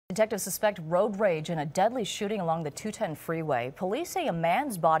Detectives suspect road rage in a deadly shooting along the 210 freeway. Police say a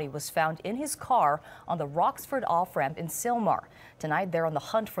man's body was found in his car on the Roxford off-ramp in Sylmar. Tonight, they're on the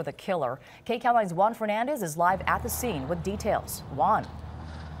hunt for the killer. KCAL 9's Juan Fernandez is live at the scene with details. Juan.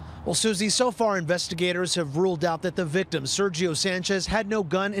 Well, Susie, so far investigators have ruled out that the victim, Sergio Sanchez, had no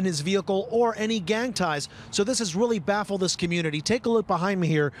gun in his vehicle or any gang ties. So this has really baffled this community. Take a look behind me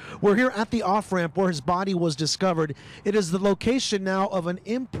here. We're here at the off-ramp where his body was discovered. It is the location now of an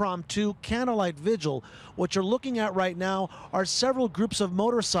impromptu candlelight vigil. What you're looking at right now are several groups of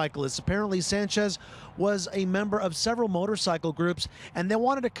motorcyclists. Apparently Sanchez was a member of several motorcycle groups, and they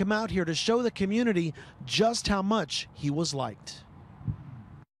wanted to come out here to show the community just how much he was liked.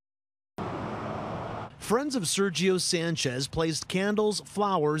 Friends of Sergio Sanchez placed candles,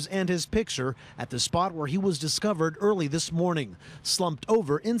 flowers, and his picture at the spot where he was discovered early this morning, slumped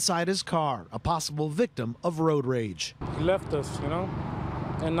over inside his car, a possible victim of road rage. He left us,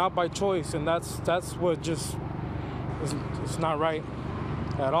 and not by choice, and that's what just it's not right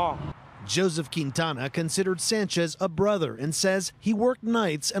at all. Joseph Quintana considered Sanchez a brother and says he worked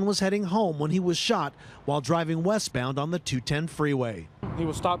nights and was heading home when he was shot while driving westbound on the 210 freeway. He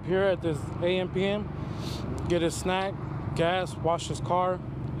would stop here at this AM PM, get his snack, gas, wash his car,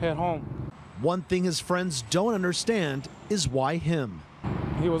 head home. One thing his friends don't understand is why him.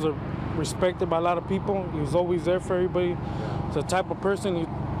 He was respected by a lot of people. He was always there for everybody. He's the type of person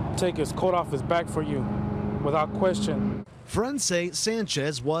who'd take his coat off his back for you without question. Friends say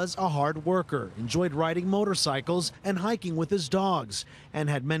Sanchez was a hard worker, enjoyed riding motorcycles and hiking with his dogs, and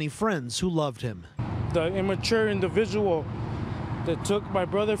had many friends who loved him. The immature individual that took my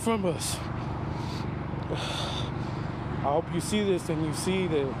brother from us. I hope you see this and you see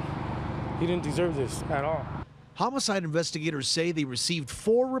that he didn't deserve this at all. Homicide investigators say they received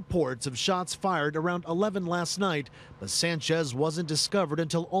 4 reports of shots fired around 11 last night, but Sanchez wasn't discovered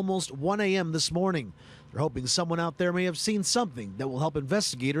until almost 1 a.m. this morning. They're hoping someone out there may have seen something that will help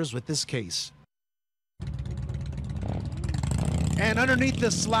investigators with this case. And underneath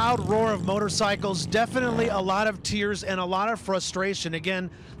this loud roar of motorcycles, definitely a lot of tears and a lot of frustration. Again,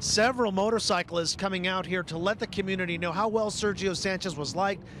 several motorcyclists coming out here to let the community know how well Sergio Sanchez was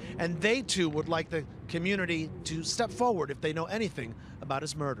liked, and they too would like the community to step forward if they know anything about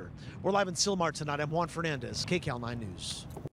his murder. We're live in Sylmar tonight. I'm Juan Fernandez, KCAL 9 News.